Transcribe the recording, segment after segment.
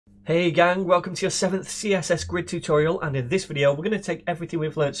Hey gang, welcome to your 7th CSS grid tutorial, and in this video we're going to take everything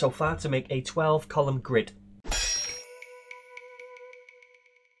we've learned so far to make a 12-column grid.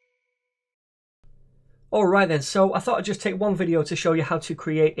 Alright then, so I thought I'd just take one video to show you how to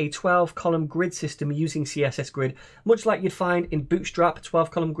create a 12-column grid system using CSS Grid, much like you'd find in Bootstrap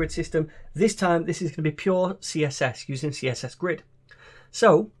 12-column grid system. This time this is going to be pure CSS using CSS Grid.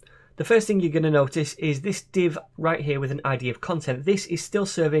 So the first thing you're going to notice is this div right here with an ID of content. This is still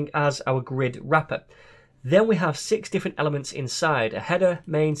serving as our grid wrapper. Then we have 6 different elements inside: a header,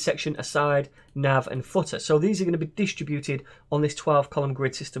 main, section, aside, nav and footer. So these are going to be distributed on this 12-column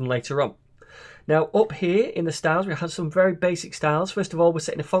grid system later on. Now up here in the styles we have some very basic styles. First of all, we're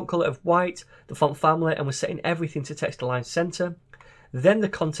setting a font color of white, the font family, and we're setting everything to text align center. Then the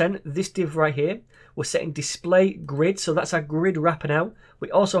content, this div right here, we're setting display grid, so that's our grid wrapper now. We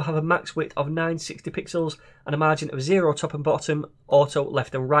also have a max width of 960 pixels and a margin of 0 top and bottom, auto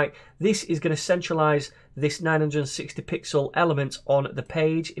left and right. This is going to centralize this 960 pixel element on the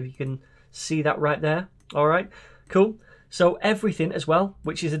page, if you can see that right there. All right, cool. So everything as well,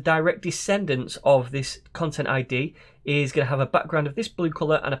 which is a direct descendant of this content ID, is going to have a background of this blue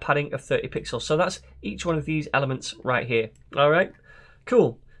color and a padding of 30 pixels. So that's each one of these elements right here. All right,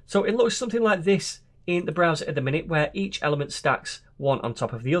 cool. So it looks something like this in the browser at the minute, where each element stacks one on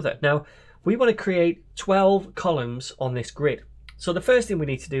top of the other. Now, we want to create 12 columns on this grid. So the first thing we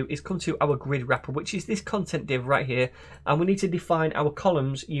need to do is come to our grid wrapper, which is this content div right here. And we need to define our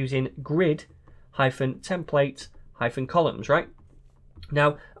columns using grid-template-columns, right? Now,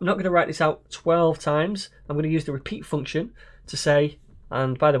 I'm not going to write this out 12 times. I'm going to use the repeat function to say,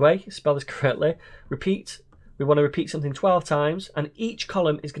 and by the way, spell this correctly, repeat. We want to repeat something 12 times, and each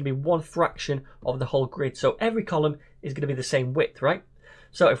column is going to be one fraction of the whole grid. So every column is going to be the same width, right?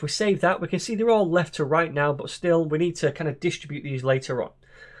 So if we save that, we can see they're all left to right now, but still we need to kind of distribute these later on.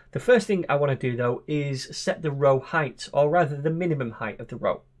 The first thing I want to do though is set the row height, or rather the minimum height of the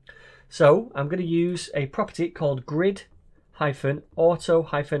row. So I'm going to use a property called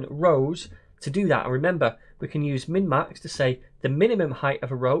grid-auto-rows to do that. And remember, we can use min-max to say the minimum height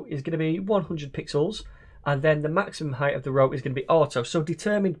of a row is going to be 100 pixels, and then the maximum height of the row is going to be auto, so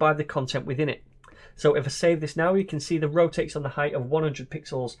determined by the content within it. So if I save this now, you can see the row takes on the height of 100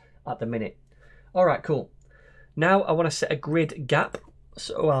 pixels at the minute. All right, cool. Now I want to set a grid gap.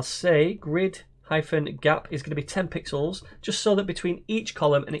 So I'll say grid-gap is going to be 10 pixels, just so that between each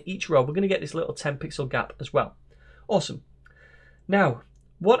column and each row, we're going to get this little 10 pixel gap as well. Awesome. Now,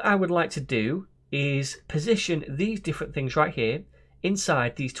 what I would like to do is position these different things right here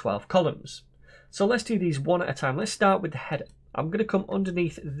inside these 12 columns. So let's do these one at a time. Let's start with the header. I'm going to come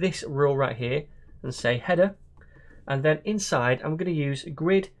underneath this rule right here and say header, and then inside I'm going to use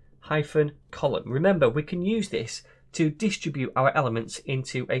grid-column. Remember, we can use this to distribute our elements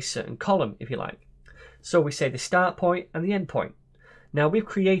into a certain column if you like. So we say the start point and the end point. Now we've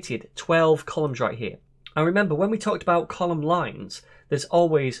created 12 columns right here. And remember, when we talked about column lines, there's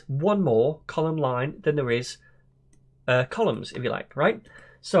always one more column line than there is columns if you like, right?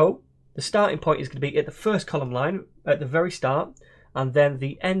 So the starting point is going to be at the first column line at the very start, and then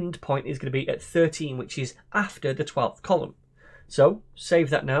the end point is going to be at 13, which is after the 12th column. So save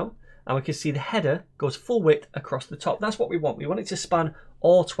that now, and we can see the header goes full width across the top. That's what we want. We want it to span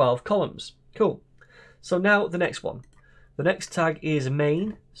all 12 columns. Cool. So now the next one. The next tag is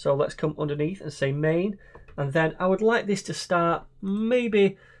main. So let's come underneath and say main, and then I would like this to start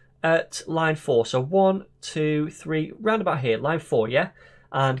maybe at line 4. So 1, 2, 3, round about here, line 4, yeah?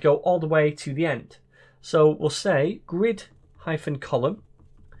 And go all the way to the end. So we'll say grid-column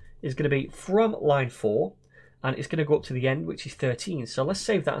is going to be from line 4, and it's going to go up to the end, which is 13. So let's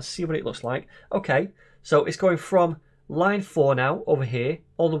save that and see what it looks like. Okay, so it's going from line 4 now over here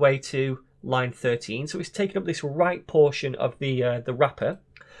all the way to line 13. So it's taking up this right portion of the wrapper.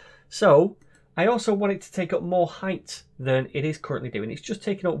 So I also want it to take up more height than it is currently doing. It's just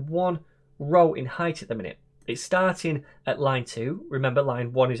taking up one row in height at the minute. It's starting at line 2. Remember,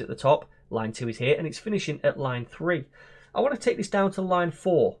 line 1 is at the top, line 2 is here, and it's finishing at line 3. I want to take this down to line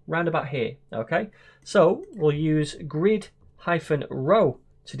 4, round about here, okay? So we'll use grid-row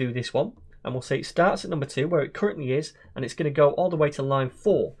to do this one, and we'll say it starts at number 2, where it currently is, and it's going to go all the way to line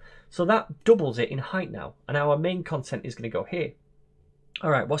 4. So that doubles it in height now, and our main content is going to go here. All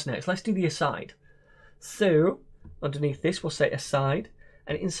right, what's next? Let's do the aside. So underneath this, we'll say aside,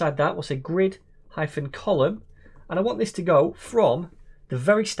 and inside that, we'll say grid-column, and I want this to go from the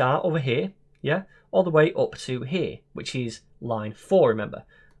very start over here, yeah, all the way up to here, which is line 4, remember.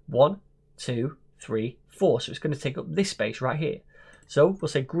 1, 2, 3, 4. So it's going to take up this space right here. So we'll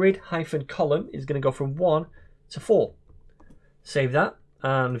say grid-column is going to go from 1 to 4. Save that,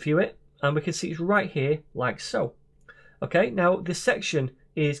 and view it, and we can see it's right here like so. Okay, now this section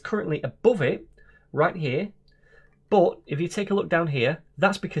is currently above it right here, but if you take a look down here,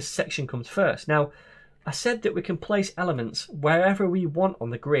 that's because section comes first. Now I said that we can place elements wherever we want on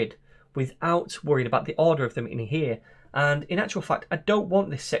the grid without worrying about the order of them in here, and in actual fact I don't want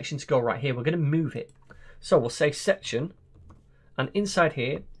this section to go right here. We're going to move it, so we'll say section, and inside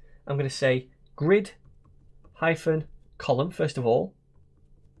here I'm going to say grid hyphen column first of all,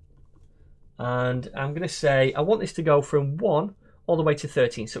 and I'm going to say I want this to go from 1 all the way to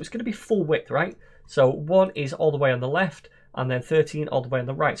 13, so it's going to be full width, right? So 1 is all the way on the left, and then 13 all the way on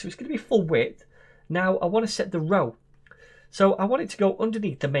the right, so it's going to be full width. Now I want to set the row, so I want it to go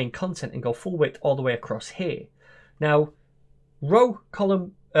underneath the main content and go full width all the way across here. Now row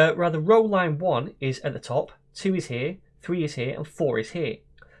line 1 is at the top, 2 is here, 3 is here, and 4 is here.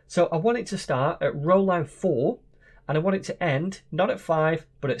 So I want it to start at row line 4, and I want it to end not at 5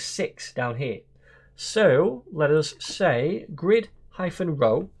 but at 6 down here. So let us say grid hyphen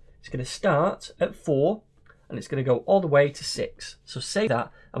row. It's going to start at 4 and it's going to go all the way to 6. So save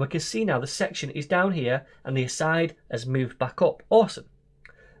that, and we can see now the section is down here and the aside has moved back up. Awesome.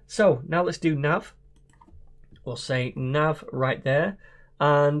 So now let's do nav. We'll say nav right there,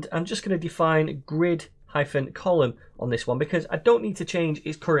 and I'm just going to define grid hyphen column on this one because I don't need to change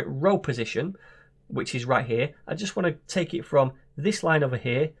its current row position, which is right here. I just want to take it from this line over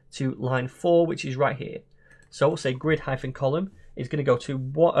here to line 4, which is right here. So we'll say grid hyphen column is going to go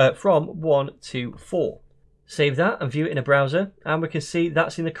to from 1 to 4. Save that and view it in a browser, and we can see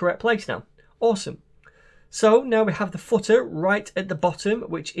that's in the correct place now. Awesome. So now we have the footer right at the bottom,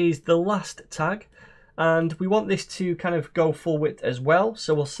 which is the last tag, and we want this to kind of go full width as well.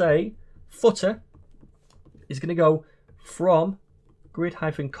 So we'll say footer is going to go from grid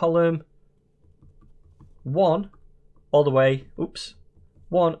hyphen column 1 all the way,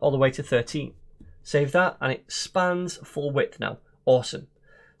 1 all the way to 13. Save that, and it spans full width now. Awesome.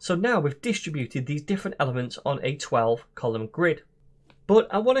 So now we've distributed these different elements on a 12 column grid. But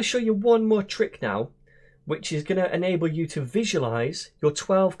I want to show you one more trick now, which is going to enable you to visualize your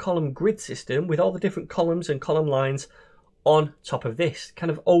 12 column grid system with all the different columns and column lines on top of this,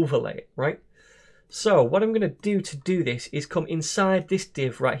 kind of overlay it, right? So what I'm going to do this is come inside this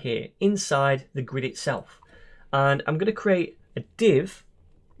div right here, inside the grid itself. And I'm going to create a div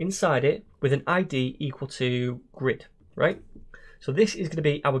inside it with an ID equal to grid, right? So this is going to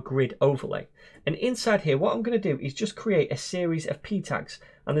be our grid overlay. And inside here, what I'm going to do is just create a series of p tags.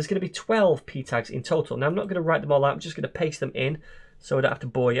 And there's going to be 12 p tags in total. Now I'm not going to write them all out, I'm just going to paste them in so I don't have to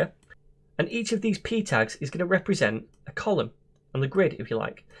bore you. And each of these p tags is going to represent a column on the grid, if you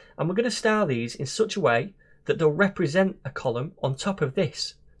like. And we're going to style these in such a way that they'll represent a column on top of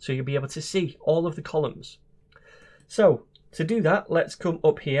this. So you'll be able to see all of the columns. So to do that, let's come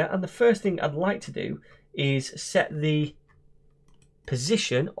up here. And the first thing I'd like to do is set the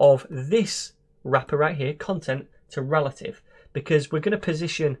position of this wrapper right here, content, to relative, because we're going to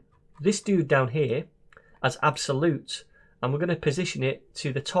position this dude down here as absolute, and we're going to position it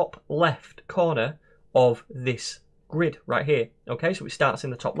to the top left corner of this grid right here. Okay, so it starts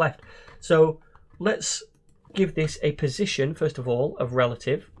in the top left. So let's give this a position first of all of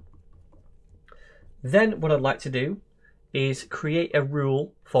relative. Then what I'd like to do is create a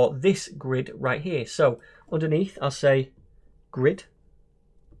rule for this grid right here. So underneath I'll say grid,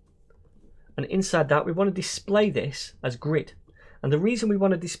 and inside that we want to display this as grid. And the reason we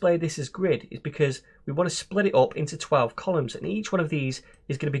want to display this as grid is because we want to split it up into 12 columns, and each one of these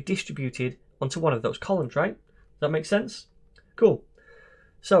is going to be distributed onto one of those columns, right? Does that make sense? Cool.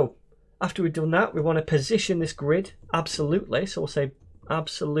 So after we've done that, we want to position this grid absolutely. So we'll say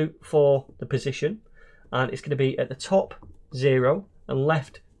absolute for the position, and it's going to be at the top 0 and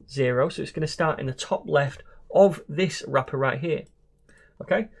left 0. So it's going to start in the top left of this wrapper right here.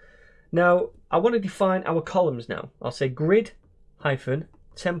 Okay. Now I want to define our columns now. I'll say grid hyphen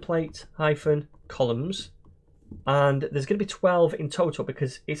template hyphen columns, and there's going to be 12 in total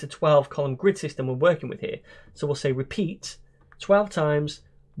because it's a 12 column grid system we're working with here. So we'll say repeat 12 times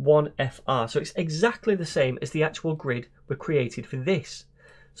 1FR. So it's exactly the same as the actual grid we created for this.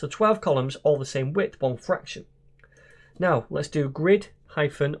 So 12 columns, all the same width, one fraction. Now let's do grid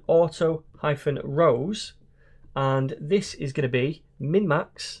hyphen auto hyphen rows, and this is going to be min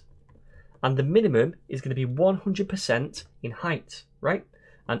max, and the minimum is going to be 100% in height, right?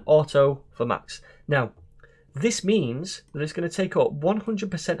 And auto for max. Now, this means that it's going to take up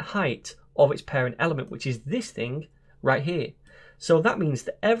 100% height of its parent element, which is this thing right here. So that means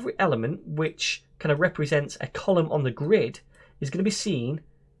that every element which kind of represents a column on the grid is going to be seen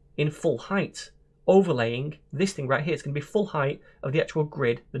in full height overlaying this thing right here. It's going to be full height of the actual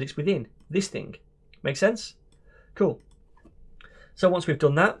grid that it's within, this thing. Make sense? Cool. So once we've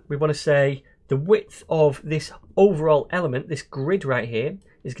done that, we want to say the width of this overall element, this grid right here,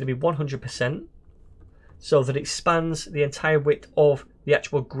 is going to be 100%, so that it spans the entire width of the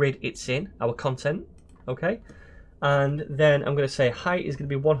actual grid it's in, our content. Okay, and then I'm going to say height is going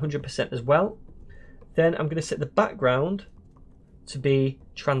to be 100% as well. Then I'm going to set the background to be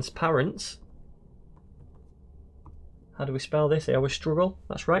transparent. How do we spell this? I always struggle.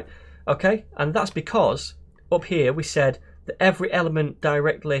 That's right. Okay, and that's because up here we said that every element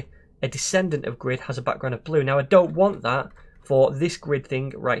directly a descendant of grid has a background of blue. Now I don't want that for this grid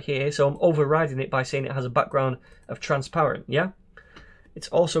thing right here, so I'm overriding it by saying it has a background of transparent. Yeah, it's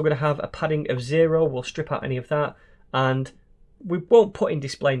also going to have a padding of 0. We'll strip out any of that, and we won't put in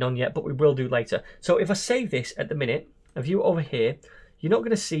display none yet, but we will do later. So if I save this at the minute and view it over here, you're not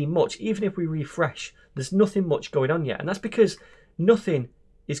going to see much. Even if we refresh, there's nothing much going on yet, and that's because nothing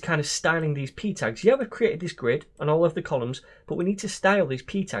is kind of styling these p tags. Yeah, we've created this grid and all of the columns, but we need to style these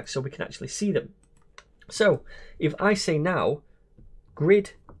p tags so we can actually see them. So if I say now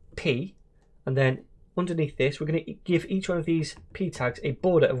grid p, and then underneath this we're going to give each one of these p tags a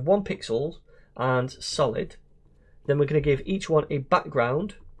border of 1 pixel and solid, then we're going to give each one a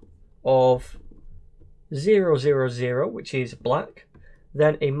background of 0, 0, 0, which is black,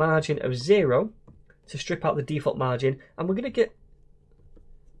 then a margin of 0 to strip out the default margin, and we're going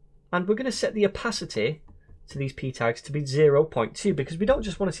to set the opacity to these p tags to be 0.2, because we don't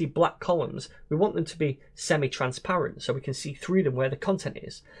just want to see black columns, we want them to be semi-transparent so we can see through them where the content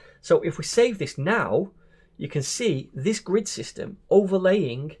is. So if we save this now, you can see this grid system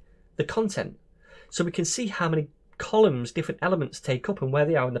overlaying the content, so we can see how many columns different elements take up and where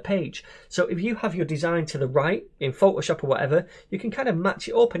they are on the page. So if you have your design to the right in Photoshop or whatever, you can kind of match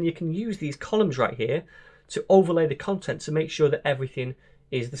it up, and you can use these columns right here to overlay the content to make sure that everything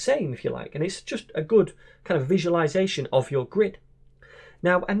is the same, if you like, and it's just a good kind of visualization of your grid.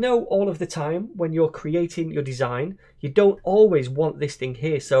 Now I know all of the time when you're creating your design you don't always want this thing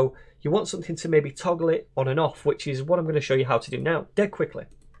here, so you want something to maybe toggle it on and off, which is what I'm going to show you how to do now dead quickly.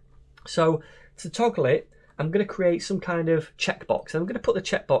 So to toggle it, I'm going to create some kind of checkbox, and I'm going to put the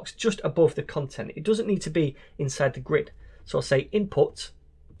checkbox just above the content. It doesn't need to be inside the grid, so I'll say input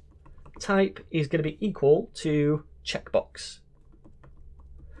type is going to be equal to checkbox.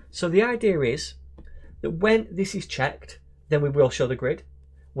 So the idea is that when this is checked, then we will show the grid.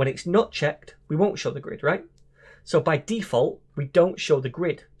 When it's not checked, we won't show the grid, right? So by default, we don't show the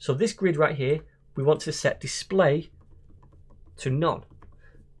grid. So this grid right here, we want to set display to none.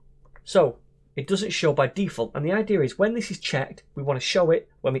 So it doesn't show by default. And the idea is when this is checked, we want to show it.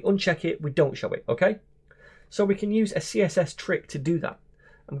 When we uncheck it, we don't show it, okay? So we can use a CSS trick to do that.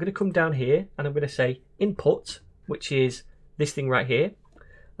 I'm going to come down here and I'm going to say input, which is this thing right here,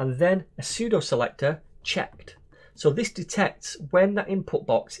 and then a pseudo selector checked. So this detects when that input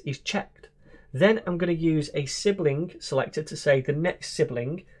box is checked. Then I'm going to use a sibling selector to say the next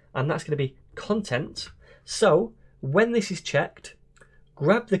sibling, and that's going to be content. So when this is checked,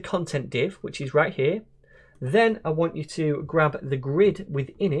 grab the content div, which is right here. Then I want you to grab the grid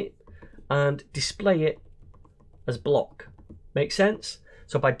within it and display it as block. Make sense?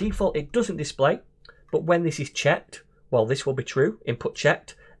 So by default it doesn't display, but when this is checked, well, this will be true, input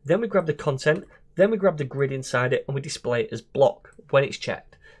checked. Then we grab the content, then we grab the grid inside it, and we display it as block when it's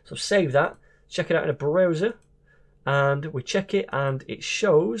checked. So save that, check it out in a browser, and we check it and it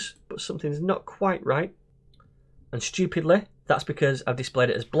shows, but something's not quite right. And stupidly, that's because I've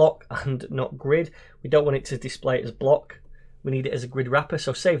displayed it as block and not grid. We don't want it to display it as block. We need it as a grid wrapper.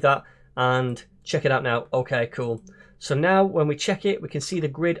 So save that and check it out now. Okay, cool. So now when we check it, we can see the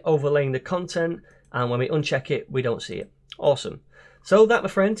grid overlaying the content, and when we uncheck it, we don't see it. Awesome. So that, my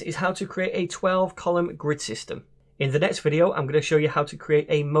friends, is how to create a 12-column grid system. In the next video, I'm going to show you how to create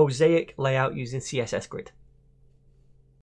a mosaic layout using CSS-grid.